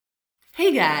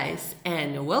Hey guys,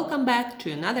 and welcome back to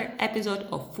another episode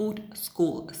of Food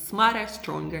School Smarter,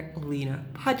 Stronger, Leaner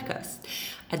podcast.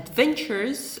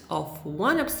 Adventures of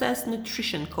one obsessed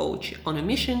nutrition coach on a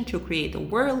mission to create a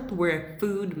world where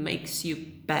food makes you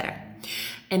better.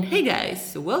 And hey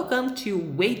guys, welcome to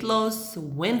Weight Loss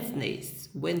Wednesdays.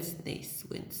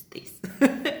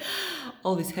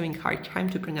 Always having a hard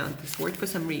time to pronounce this word for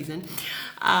some reason.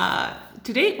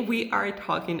 Today we are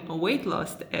talking weight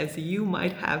loss, as you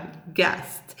might have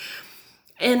guessed.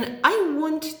 And I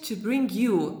want to bring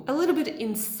you a little bit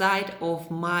inside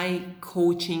of my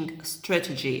coaching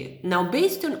strategy. Now,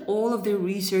 based on all of the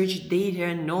research, data,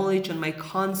 and knowledge on my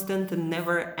constant and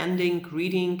never-ending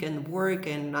reading and work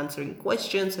and answering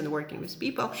questions and working with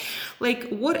people,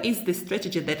 what is the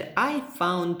strategy that I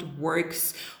found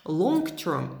works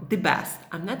long-term the best?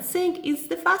 I'm not saying it's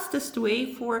the fastest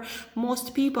way for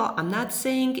most people. I'm not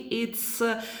saying it's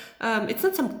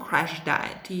not some crash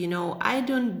diet. I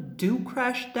don't do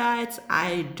crash diets.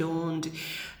 I don't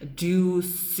do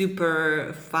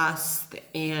super fast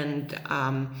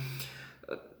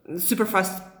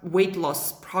weight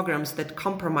loss programs that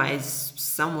compromise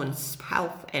someone's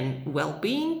health and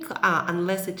well-being,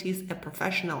 unless it is a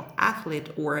professional athlete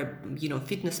or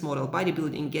fitness model,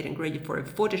 bodybuilding, getting ready for a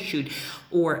photo shoot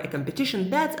or a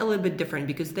competition. That's a little bit different,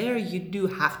 because there you do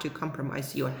have to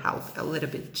compromise your health a little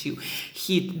bit to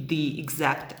hit the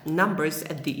exact numbers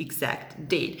at the exact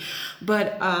date.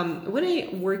 But when I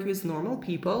work with normal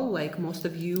people, like most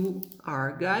of you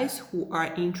are guys who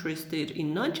are interested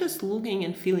in not just looking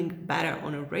and feeling better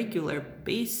on a regular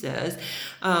basis,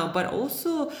 but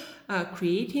also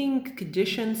creating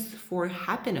conditions for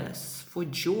happiness, for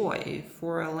joy,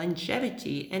 for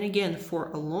longevity, and again for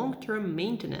a long-term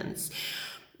maintenance.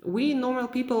 We normal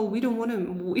people, we don't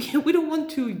want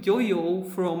to yo-yo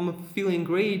from feeling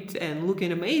great and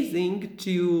looking amazing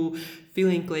to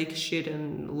feeling like shit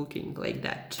and looking like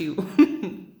that too.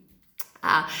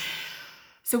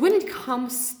 So when it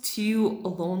comes to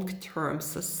long-term,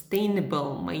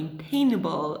 sustainable,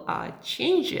 maintainable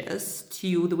changes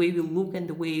to the way we look and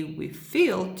the way we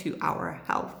feel to our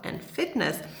health and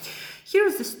fitness,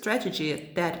 here's the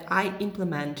strategy that I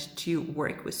implement to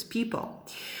work with people.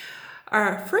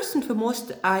 First and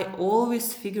foremost, I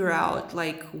always figure out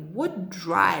what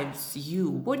drives you,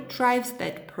 what drives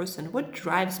that person, what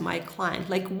drives my client,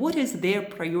 what is their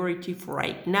priority for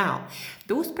right now.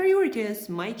 Those priorities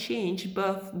might change,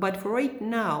 but for right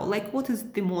now, what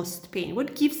is the most pain?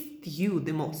 What gives you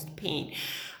the most pain?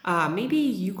 Maybe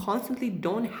you constantly you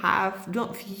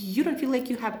don't feel like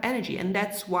you have energy, and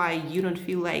that's why you don't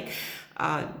feel like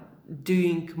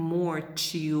doing more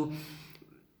to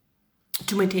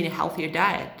maintain a healthier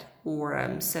diet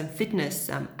or some fitness,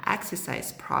 some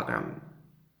exercise program.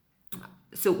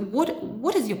 So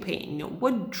what is your pain?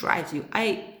 What drives you?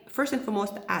 First and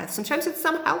foremost, sometimes it's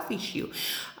some health issue.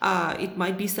 It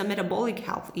might be some metabolic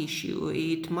health issue.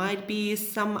 It might be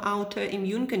some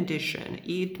autoimmune condition.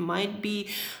 It might be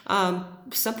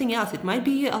something else. It might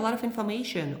be a lot of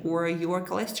inflammation, or your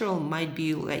cholesterol might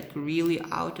be really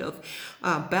out of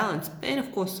balance. And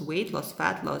of course, weight loss,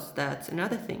 fat loss, that's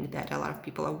another thing that a lot of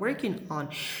people are working on.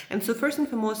 And so first and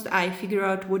foremost, I figure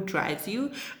out what drives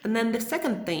you. And then the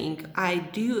second thing I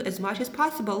do as much as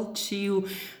possible to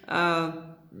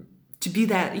be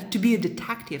a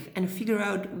detective and figure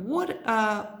out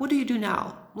what do you do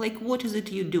now? What is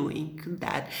it you're doing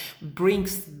that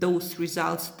brings those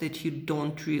results that you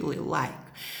don't really like?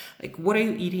 What are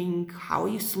you eating? How are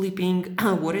you sleeping?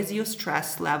 What is your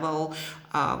stress level?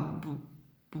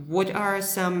 What are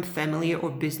some family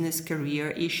or business career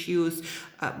issues?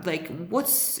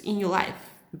 What's in your life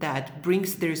that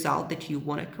brings the result that you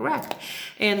want to correct?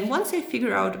 And once I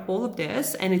figure out all of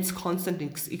this, and it's constant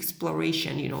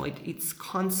exploration, it's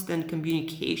constant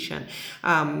communication.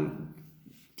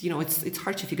 It's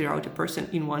hard to figure out a person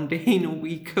in one day, in a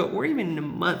week, or even in a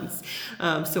month.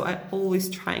 So I'm always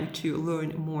trying to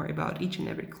learn more about each and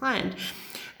every client.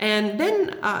 And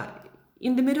then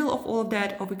in the middle of all of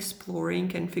that, of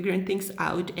exploring and figuring things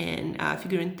out, and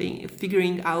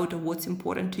figuring out what's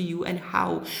important to you and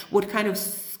what kind of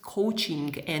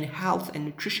coaching and health and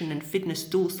nutrition and fitness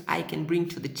tools I can bring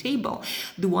to the table,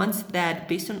 the ones that,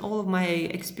 based on all of my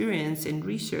experience and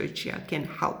research, can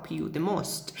help you the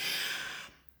most.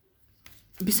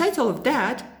 Besides all of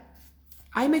that,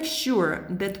 I make sure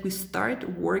that we start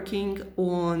working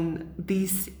on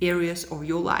these areas of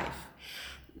your life.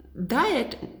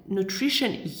 Diet,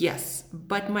 nutrition, yes,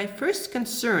 but my first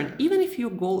concern, even if your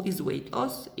goal is weight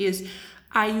loss, is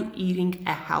Are you eating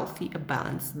a healthy, a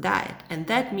balanced diet? And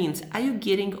that means, are you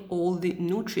getting all the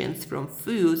nutrients from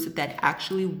foods that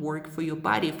actually work for your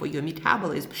body, for your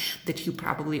metabolism, that you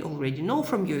probably already know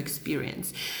from your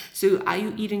experience? So are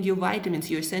you eating your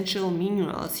vitamins, your essential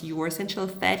minerals, your essential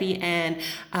fatty and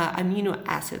amino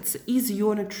acids? Is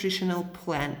your nutritional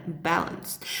plan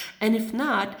balanced? And if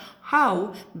not,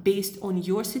 how, based on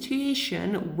your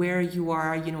situation, where you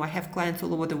are, I have clients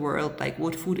all over the world, like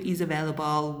what food is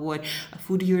available, what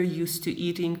food you're used to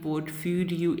eating, what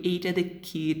food you ate as a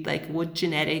kid, like what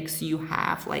genetics you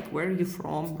have, like where are you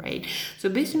from, right? So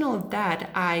based on all of that,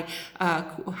 I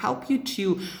help you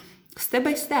to step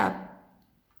by step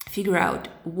figure out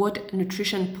what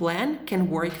nutrition plan can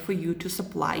work for you to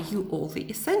supply you all the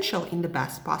essential in the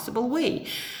best possible way.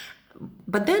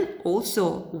 But then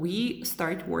also we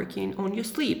start working on your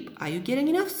sleep. Are you getting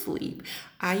enough sleep?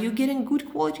 Are you getting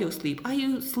good quality of sleep? Are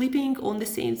you sleeping on the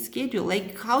same schedule?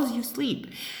 Like, how's your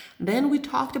sleep? Then we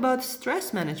talked about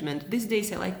stress management. These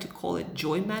days I like to call it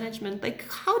joy management. Like,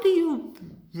 how do you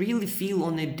really feel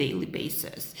on a daily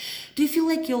basis? Do you feel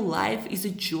like your life is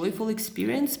a joyful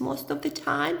experience most of the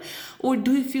time? Or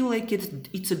do you feel like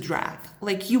it's a drag?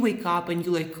 Like you wake up and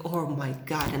you're like, oh my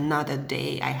God, another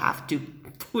day I have to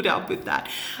put up with that.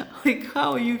 Like,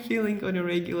 how are you feeling on a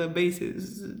regular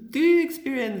basis? Do you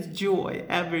experience joy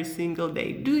every single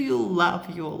day? Do you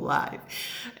love your life?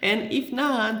 And if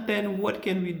not, then what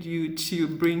can we do to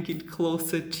bring it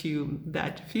closer to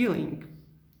that feeling?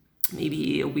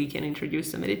 Maybe we can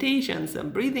introduce some meditation, some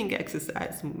breathing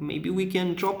exercise. Maybe we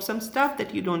can drop some stuff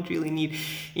that you don't really need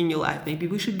in your life. Maybe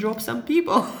we should drop some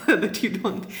people that you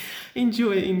don't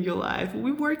enjoy in your life.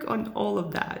 We work on all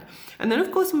of that. And then,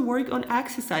 of course, we work on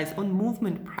exercise, on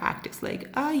movement practice. Like,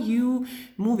 are you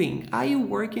moving? Are you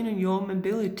working on your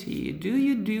mobility? Do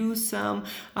you do some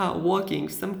walking,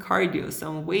 some cardio,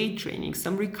 some weight training,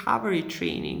 some recovery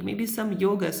training, maybe some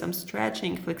yoga, some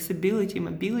stretching, flexibility,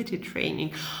 mobility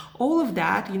training? All of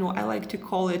that, I like to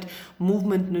call it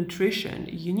movement nutrition.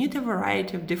 You need a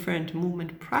variety of different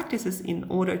movement practices in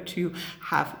order to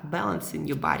have balance in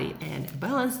your body. And a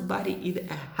balanced body is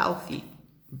a healthy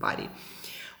body.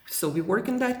 So we work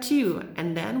on that too.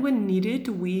 And then when needed,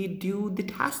 we do the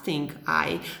testing.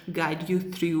 I guide you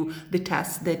through the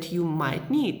tests that you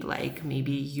might need, like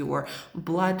maybe your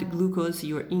blood glucose,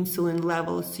 your insulin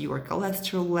levels, your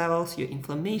cholesterol levels, your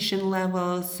inflammation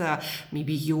levels,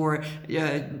 maybe your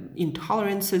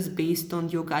intolerances based on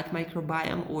your gut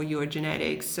microbiome or your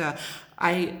genetics.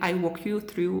 I walk you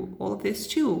through all of this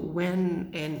too,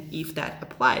 when and if that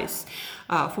applies.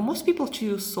 For most people,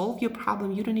 to solve your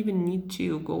problem, you don't even need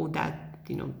to go that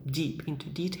deep into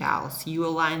details. You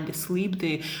align the sleep,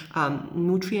 the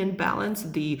nutrient balance,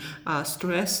 the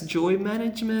stress, joy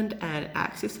management, and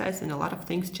exercise, and a lot of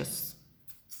things just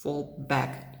fall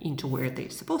back into where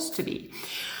they're supposed to be.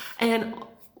 And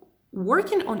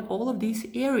working on all of these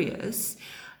areas,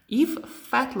 if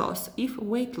fat loss, if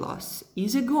weight loss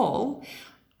is a goal,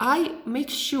 I make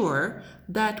sure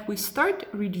that we start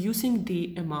reducing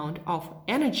the amount of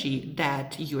energy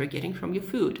that you are getting from your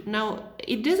food. Now,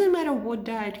 it doesn't matter what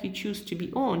diet you choose to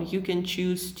be on. You can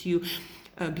choose to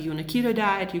be on a keto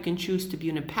diet, you can choose to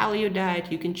be on a paleo diet,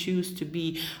 you can choose to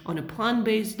be on a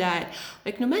plant-based diet.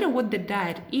 Like, no matter what the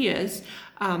diet is,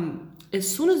 as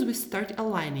soon as we start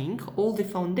aligning all the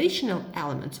foundational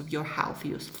elements of your health,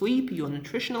 your sleep, your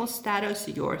nutritional status,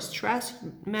 your stress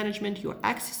management, your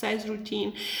exercise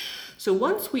routine. So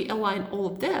once we align all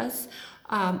of this,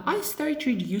 I start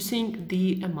reducing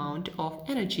the amount of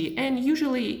energy. And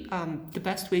usually the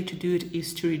best way to do it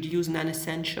is to reduce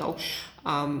non-essential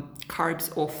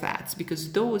carbs or fats,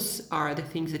 because those are the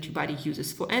things that your body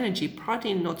uses for energy.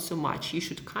 Protein, not so much. You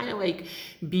should kind of like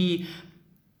be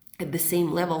at the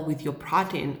same level with your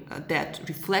protein that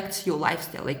reflects your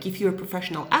lifestyle. Like, if you're a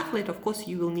professional athlete, of course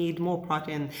you will need more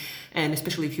protein, and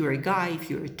especially if you're a guy, if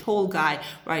you're a tall guy,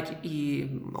 right?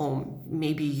 Or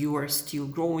maybe you are still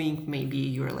growing, maybe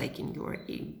you're like in your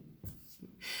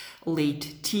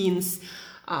late teens.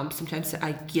 Sometimes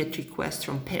I get requests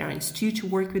from parents too to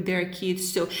work with their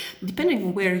kids. So depending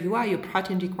on where you are, your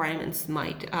protein requirements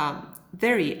might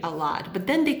vary a lot, but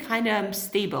then they kind of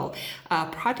stable.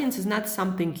 Proteins is not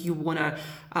something you want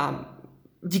to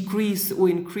decrease or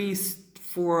increase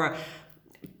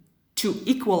to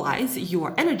equalize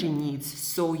your energy needs.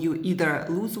 So you either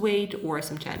lose weight, or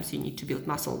sometimes you need to build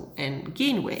muscle and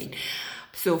gain weight.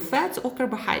 So fats or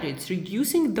carbohydrates,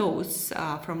 reducing those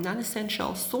from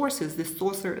non-essential sources, the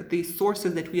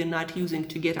sources that we are not using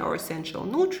to get our essential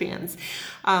nutrients.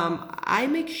 I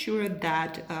make sure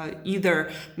that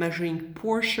either measuring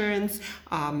portions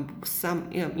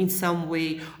in some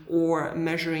way, or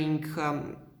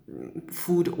measuring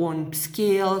food on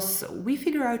scales. We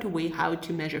figure out a way how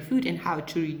to measure food and how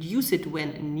to reduce it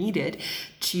when needed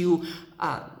to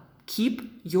keep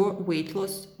your weight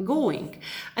loss going.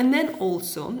 And then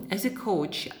also, as a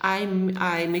coach, I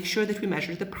make sure that we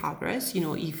measure the progress.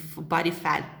 If body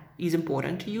fat is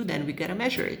important to you, then we gotta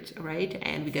measure it, right?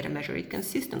 And we gotta measure it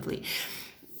consistently.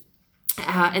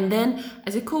 And then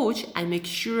as a coach, I make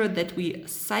sure that we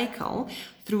cycle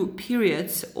through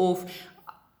periods of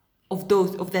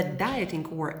that dieting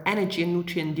or energy and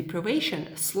nutrient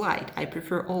deprivation slide. I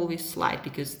prefer always slide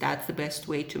because that's the best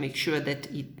way to make sure that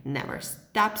it never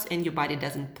stops and your body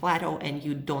doesn't plateau and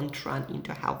you don't run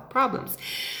into health problems.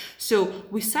 So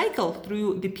we cycle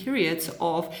through the periods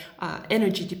of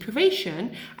energy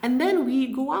deprivation, and then we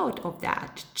go out of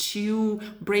that to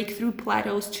break through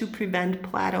plateaus, to prevent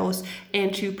plateaus,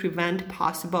 and to prevent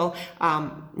possible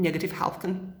negative health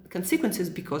consequences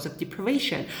because of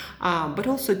deprivation, but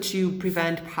also to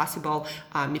prevent possible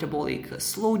metabolic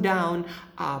slowdown,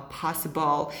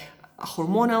 possible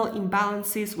hormonal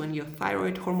imbalances when your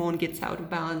thyroid hormone gets out of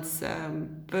balance.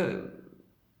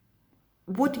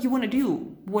 What you want to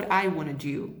do, what I want to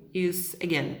do is,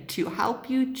 again, to help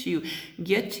you to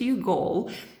get to your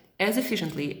goal as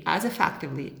efficiently, as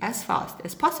effectively, as fast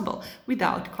as possible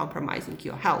without compromising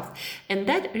your health. And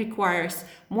that requires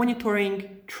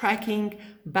monitoring, tracking,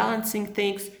 balancing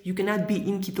things. You cannot be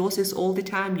in ketosis all the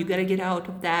time. You got to get out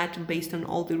of that based on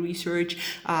all the research.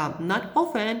 Not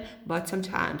often, but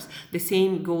sometimes. The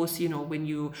same goes,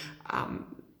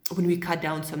 when we cut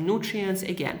down some nutrients.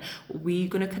 Again, we're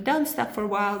gonna cut down stuff for a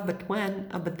while, but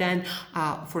then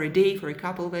for a day, for a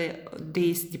couple of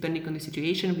days, depending on the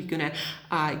situation, we're gonna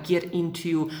get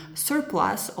into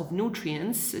surplus of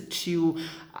nutrients to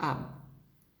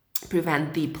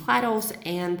prevent the plateaus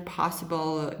and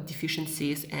possible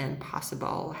deficiencies and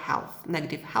possible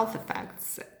negative health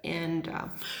effects. And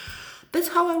that's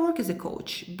how I work as a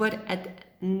coach. But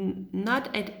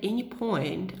not at any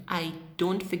point I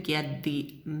don't forget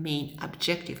the main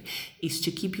objective is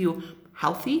to keep you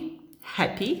healthy,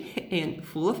 happy, and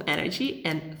full of energy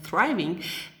and thriving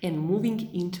and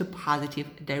moving into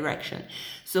positive direction.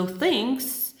 So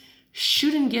things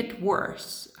shouldn't get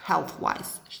worse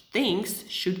health-wise. Things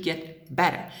should get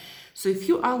better. So if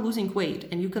you are losing weight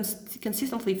and you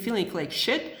consistently feeling like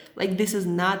shit, like this is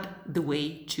not the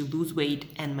way to lose weight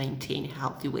and maintain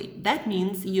healthy weight. That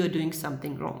means you're doing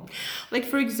something wrong. Like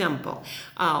for example,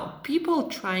 people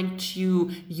trying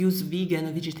to use vegan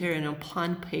or vegetarian or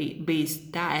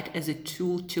plant-based diet as a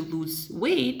tool to lose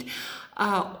weight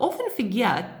often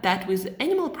forget that with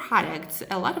animal products,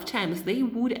 a lot of times they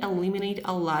would eliminate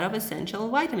a lot of essential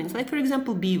vitamins. Like for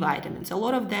example, B vitamins. A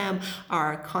lot of them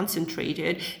are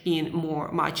concentrated in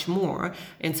much more,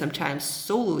 and sometimes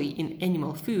solely in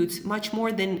animal foods, much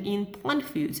more than in plant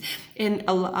foods. And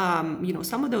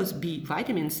some of those B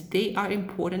vitamins, they are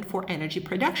important for energy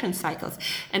production cycles.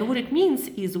 And what it means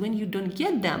is when you don't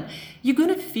get them, you're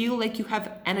gonna feel like you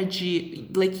have energy,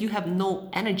 like you have no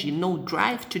energy, no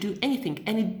drive to do anything.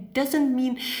 And it doesn't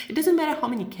matter how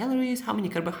many calories, how many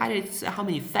carbohydrates, how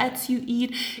many fats you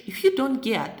eat. If you don't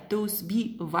get those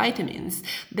B vitamins,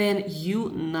 then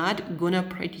you're not gonna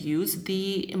produce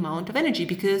the amount of energy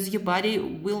because your body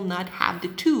will not have the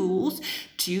tools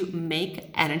to make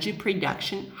energy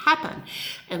production happen.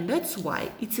 And that's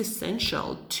why it's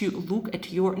essential to look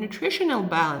at your nutritional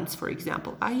balance. For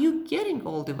example, are you getting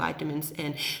all the vitamins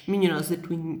and minerals that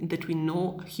we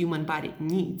know human body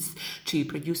needs to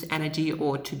produce energy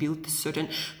or to build certain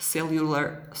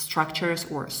cellular structures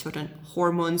or certain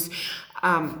hormones?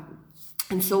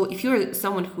 And so if you're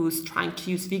someone who's trying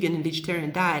to use vegan and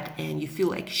vegetarian diet and you feel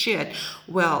like shit,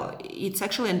 well, it's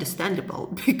actually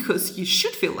understandable because you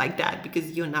should feel like that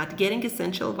because you're not getting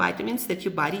essential vitamins that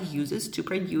your body uses to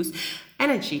produce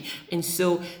energy. And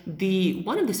so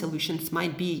one of the solutions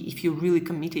might be, if you're really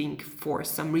committing for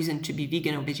some reason to be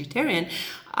vegan or vegetarian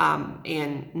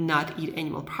and not eat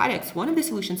animal products, one of the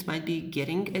solutions might be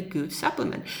getting a good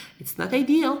supplement. It's not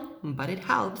ideal, but it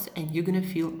helps, and you're gonna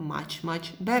feel much,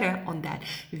 much better on that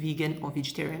vegan or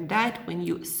vegetarian diet when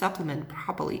you supplement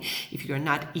properly, if you're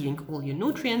not eating all your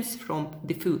nutrients from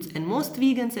the foods. And most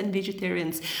vegans and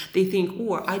vegetarians, they think,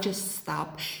 oh, I just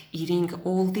stop eating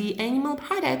all the animal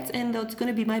products and that's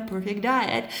gonna be my perfect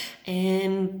diet.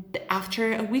 And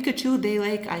after a week or two,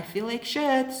 I feel like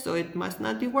shit, so it must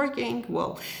not be working.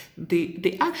 Well,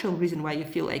 the actual reason why you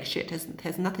feel like shit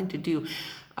has nothing to do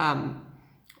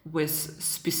with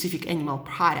specific animal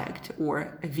product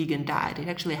or a vegan diet. It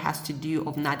actually has to do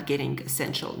of not getting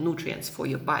essential nutrients for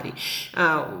your body.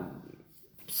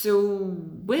 So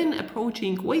when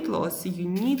approaching weight loss, you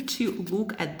need to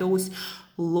look at those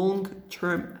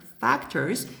long-term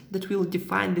factors that will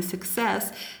define the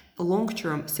success,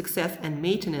 long-term success and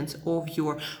maintenance of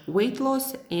your weight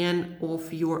loss and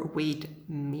of your weight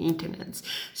maintenance.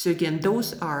 So again,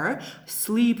 those are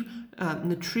sleep,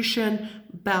 nutrition,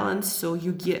 balance. So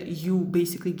you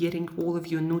basically getting all of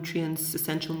your nutrients,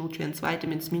 essential nutrients,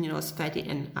 vitamins, minerals, fatty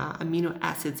and amino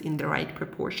acids in the right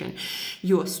proportion.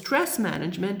 Your stress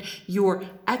management, your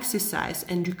exercise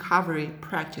and recovery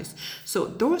practice. So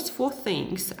those 4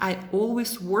 things, I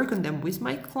always work on them with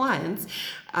my clients.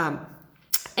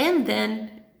 And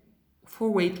then for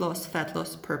weight loss, fat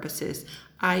loss purposes,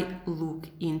 I look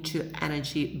into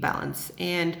energy balance.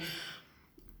 And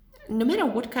no matter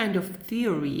what kind of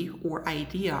theory or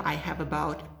idea I have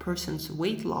about a person's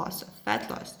weight loss, fat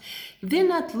loss, if they're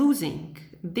not losing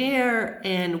there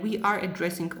and we are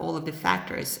addressing all of the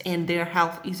factors and their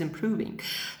health is improving,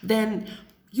 then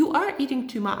you are eating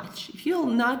too much. If you're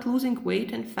not losing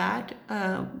weight and fat,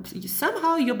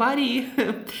 somehow your body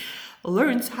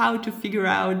learns how to figure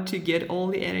out to get all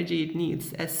the energy it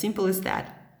needs. As simple as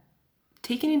that.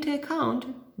 Taking into account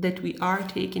that we are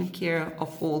taking care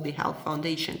of all the health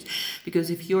foundations.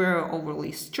 Because if you're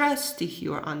overly stressed, if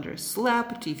you're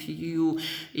underslept, if you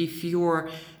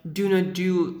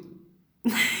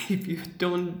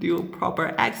don't do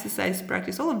proper exercise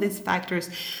practice, all of these factors,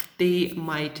 they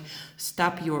might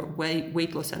stop your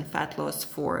weight loss and fat loss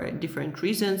for different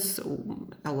reasons.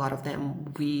 A lot of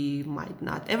them we might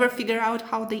not ever figure out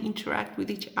how they interact with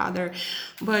each other.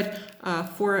 But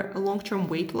for long-term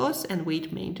weight loss and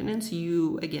weight maintenance,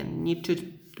 you again need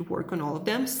to work on all of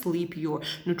them. Sleep, your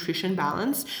nutrition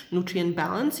balance, nutrient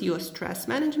balance, your stress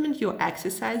management, your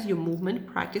exercise, your movement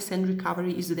practice and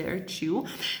recovery is there too.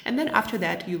 And then after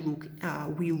that,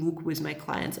 we look with my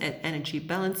clients at energy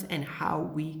balance and how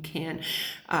we can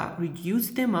reduce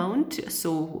the amount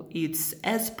so it's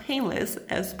as painless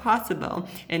as possible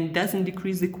and doesn't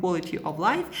decrease the quality of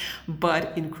life,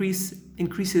 but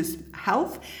increases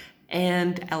health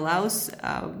and allows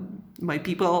my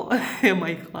people,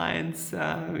 my clients,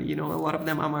 a lot of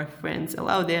them are my friends,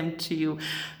 allow them to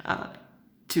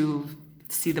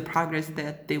see the progress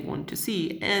that they want to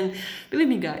see. And believe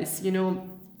me, guys,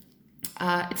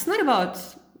 it's not about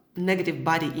negative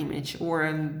body image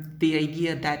or the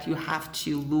idea that you have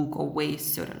to look or weigh a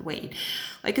certain weight.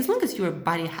 Like, as long as your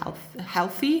body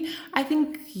healthy, I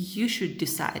think you should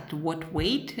decide what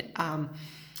weight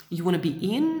you want to be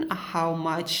in, how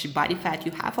much body fat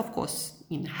you have, of course,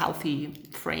 in healthy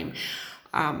frame.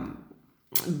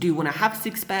 Do you want to have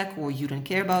six-pack or you don't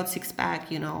care about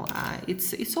six-pack?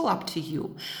 It's all up to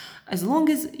you. As long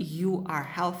as you are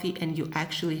healthy and you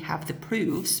actually have the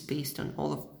proofs based on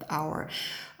all of our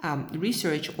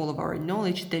research, all of our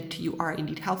knowledge that you are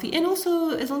indeed healthy, and also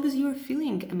as long as you're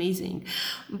feeling amazing.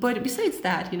 But besides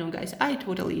that, guys, I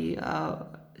totally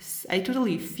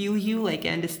feel you, I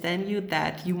understand you,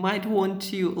 that you might want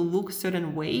to look a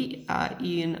certain way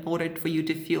in order for you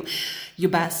to feel your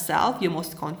best self, your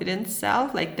most confident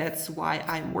self. That's why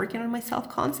I'm working on myself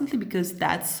constantly, because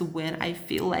that's when I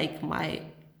feel like my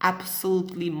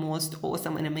absolutely most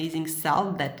awesome and amazing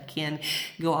self that can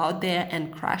go out there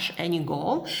and crush any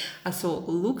goal. So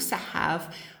looks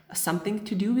have something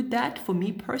to do with that for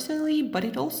me personally, but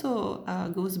it also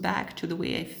goes back to the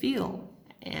way I feel.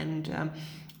 And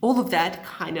all of that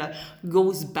kind of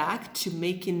goes back to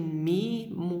making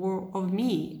me more of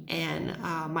me, and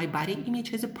my body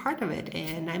image is a part of it,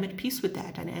 and I'm at peace with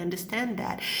that, and I understand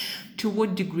that. To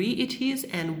what degree it is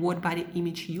and what body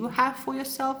image you have for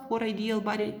yourself, what ideal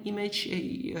body image,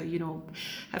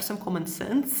 have some common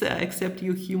sense, accept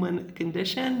your human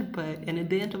condition, but at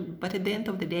the end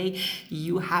of the day,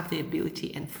 you have the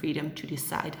ability and freedom to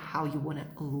decide how you want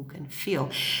to look and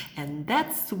feel, and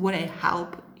that's what I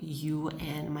help you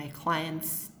and my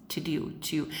clients to do,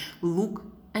 to look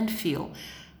and feel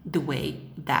the way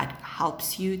that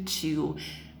helps you to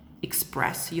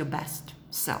express your best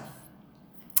self.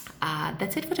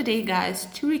 That's it for today, guys.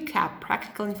 To recap,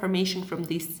 practical information from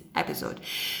this episode.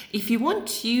 If you want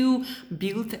to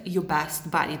build your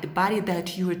best body, the body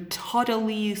that you're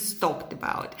totally stoked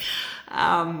about,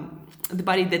 the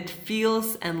body that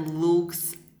feels and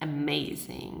looks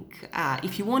amazing.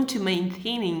 If you want to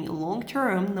maintain long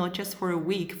term, not just for a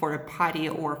week, for a party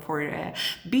or for a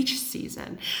beach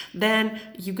season, then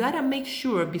you gotta make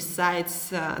sure, besides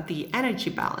the energy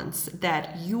balance,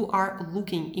 that you are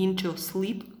looking into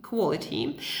sleep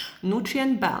quality,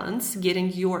 nutrient balance, getting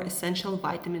your essential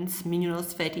vitamins,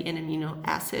 minerals, fatty and amino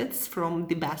acids from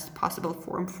the best possible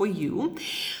form for you,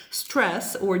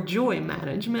 stress or joy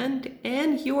management,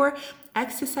 and your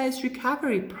exercise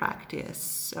recovery practice.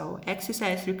 So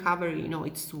exercise recovery,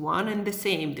 it's one and the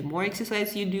same. The more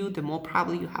exercise you do, the more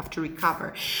probably you have to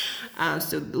recover.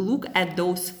 So look at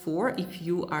those 4 if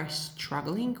you are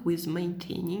struggling with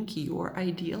maintaining your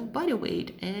ideal body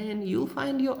weight, and you'll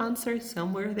find your answer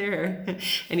somewhere there.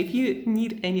 And if you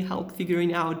need any help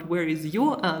figuring out where is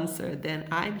your answer, then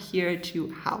I'm here to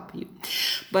help you.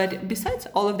 But besides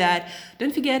all of that,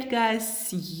 don't forget,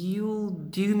 guys, you'll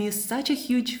do me such a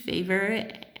huge favor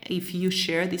if you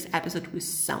share this episode with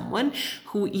someone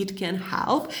who it can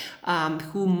help,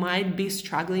 who might be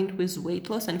struggling with weight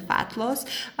loss and fat loss.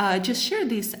 Just share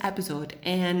this episode,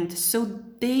 and so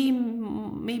they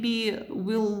maybe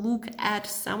will look at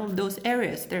some of those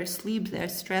areas: their sleep, their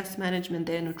stress management,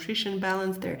 their nutrition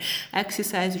balance, their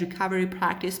exercise recovery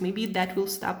practice. Maybe that will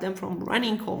stop them from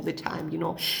running all the time,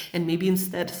 and maybe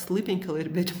instead sleeping a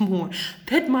little bit more.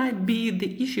 That might be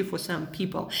the issue for some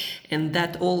people, and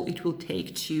that's all it will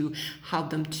take to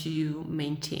help them to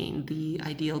maintain the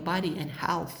ideal body and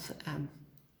health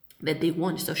that they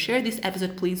want. So share this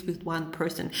episode, please, with one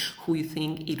person who you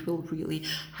think it will really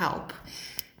help.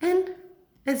 And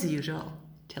as usual,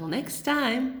 till next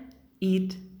time,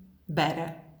 eat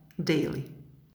better daily.